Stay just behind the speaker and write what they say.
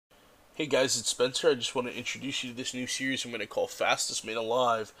Hey guys, it's Spencer. I just want to introduce you to this new series I'm going to call Fastest Man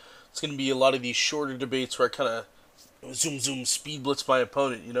Alive. It's going to be a lot of these shorter debates where I kind of zoom speed blitz my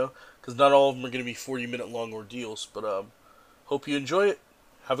opponent, because not all of them are going to be 40-minute long ordeals. But hope you enjoy it.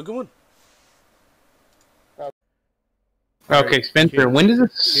 Have a good one. All Okay, right, Spencer, when does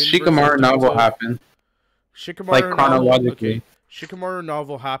this Kin versus Shikamaru novel Delta. happen? Like Shikamaru novel. Okay, chronologically. Shikamaru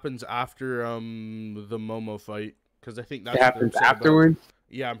novel happens after the Momo fight because I think It that's what they're happens upset about. afterwards?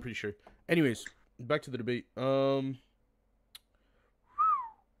 Yeah, I'm pretty sure. Anyways, back to the debate. What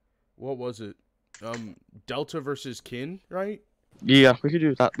was it? Delta versus Kin, right? Yeah, we could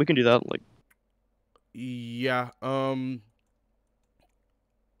do that. We can do that. Like, Yeah.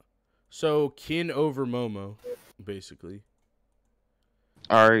 So Kin over Momo, basically.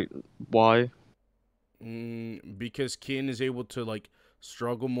 all right, why? Because Kin is able to like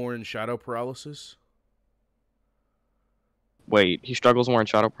struggle more in shadow paralysis. Wait, he struggles more in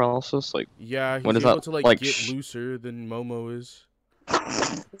shadow paralysis. Like, Yeah, what he's is that? able to like Like, get looser than Momo is.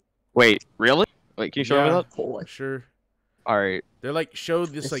 wait, really? Wait, can you show me Yeah, that? Holy. sure. All right, They're like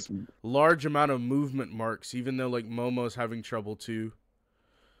showed this like it's large amount of movement marks, even though like Momo's having trouble too.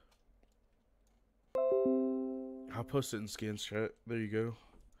 I'll post it in scans chat. There you go.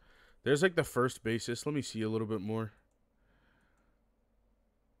 There's like the first basis. Let me see a little bit more.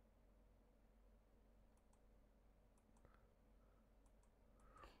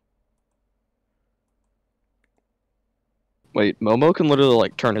 wait. Momo can literally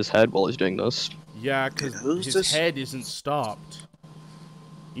like turn his head while he's doing this. Yeah, Dude, because who's his this? head isn't stopped.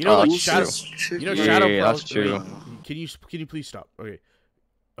 You know, like Who's shadow. this chick? You know, Yeah, shadow that's paralysis. true. Wait, can you please stop? Okay.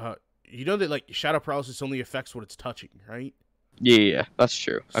 You know that like shadow paralysis only affects what it's touching, right? Yeah, that's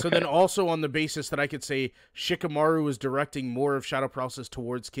true. So Okay. then also on the basis that I could say Shikamaru is directing more of shadow paralysis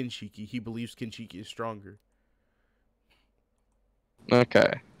towards Kinshiki, he believes Kinshiki is stronger.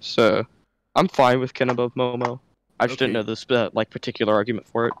 Okay. So, I'm fine with Ken above Momo. I just didn't Okay. know this like particular argument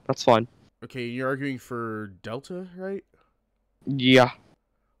for it. That's fine. Okay, you're arguing for Delta, right? Yeah.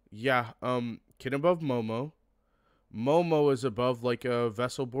 Yeah, Kin above Momo. Momo is above like a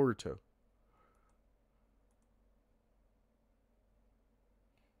Vessel Boruto.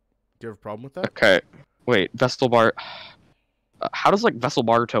 Do you have a problem with that? Okay. Wait, Vestal Bar. How does like Vessel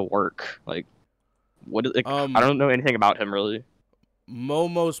Baruto work? Like, what is? Like, I Um, don't know anything about him really.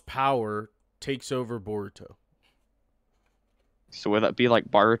 Momo's power takes over Boruto. So would that be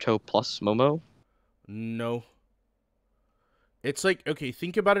like Baruto plus Momo? No. It's like, okay,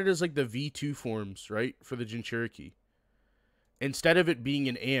 think about it as like the V2 forms, right? For the Jinchuriki. Instead of it being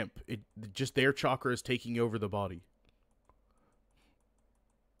an amp, it just their chakra is taking over the body.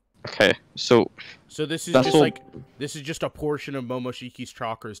 Okay, so So this is just Vessel. like this is just a portion of Momoshiki's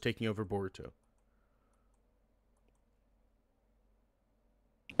chakra is taking over Boruto.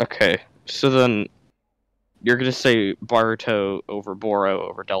 Okay, so then you're gonna say Baruto over Boro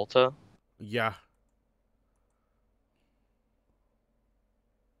over Delta? Yeah.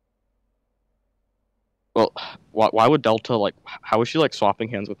 Well, why would Delta like? How is she like swapping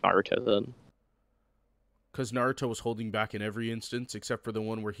hands with Naruto then? Because Naruto was holding back in every instance except for the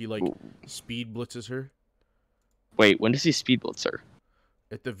one where he like speed blitzes her Wait, when does he speed blitz her?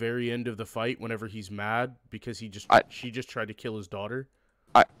 at the very end of the fight whenever he's mad because I she just tried to kill his daughter.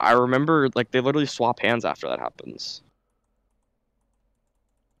 I remember like they literally swap hands after that happens.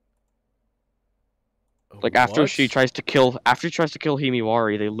 Like after she What? tries to kill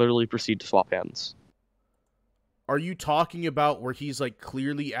Himiwari, they literally proceed to swap hands. Are you talking about where he's like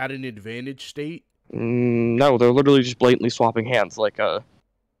clearly at an advantage state? No, they're literally just blatantly swapping hands. Like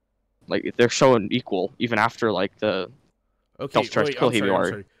they're showing equal even after like the Okay, Delta tries to wait, kill I'm Himiwari.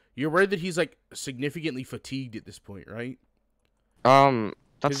 sorry. You're aware that he's like significantly fatigued at this point, right?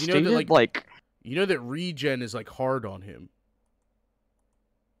 That's Because you know that stated like you know that regen is like hard on him.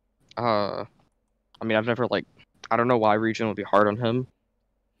 I mean I've never like I don't know why Region would be hard on him.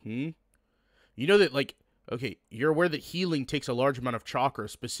 Hmm. You know that like okay, you're aware that healing takes a large amount of chakra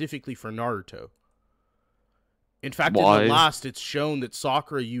specifically for Naruto. In fact, in the Why? last, it's shown that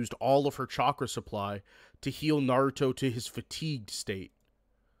Sakura used all of her chakra supply to heal Naruto to his fatigued state.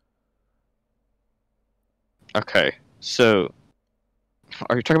 Okay, so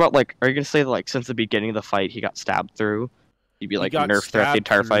are you talking about like are you gonna say that, like since the beginning of the fight he got stabbed through? He'd be He like got nerfed throughout the stabbed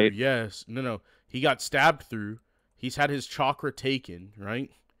entire through. fight? Yes. No. He got stabbed through. He's had his chakra taken, right?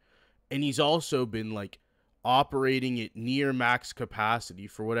 And he's also been like operating at near max capacity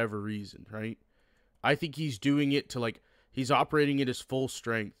for whatever reason, right? I think he's doing it to like he's operating at his full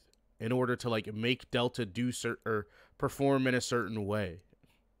strength in order to like make Delta do or perform in a certain way.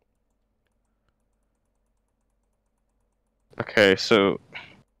 Okay, so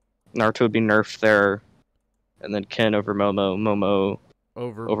Naruto would be nerfed there, and then Ken over Momo, Momo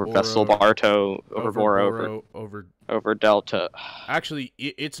over over Boro, Vessel, Barto over Boro, Boro, over over Delta. Actually,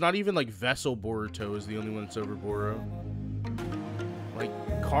 it's not even like Vessel Boruto is the only one that's over Boro. Like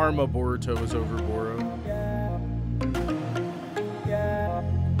Karma Boruto is over Boro.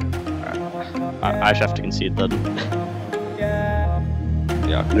 I just have to concede then.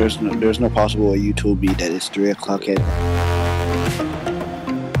 Yeah. There's no possible way you told me that it's 3 o'clock at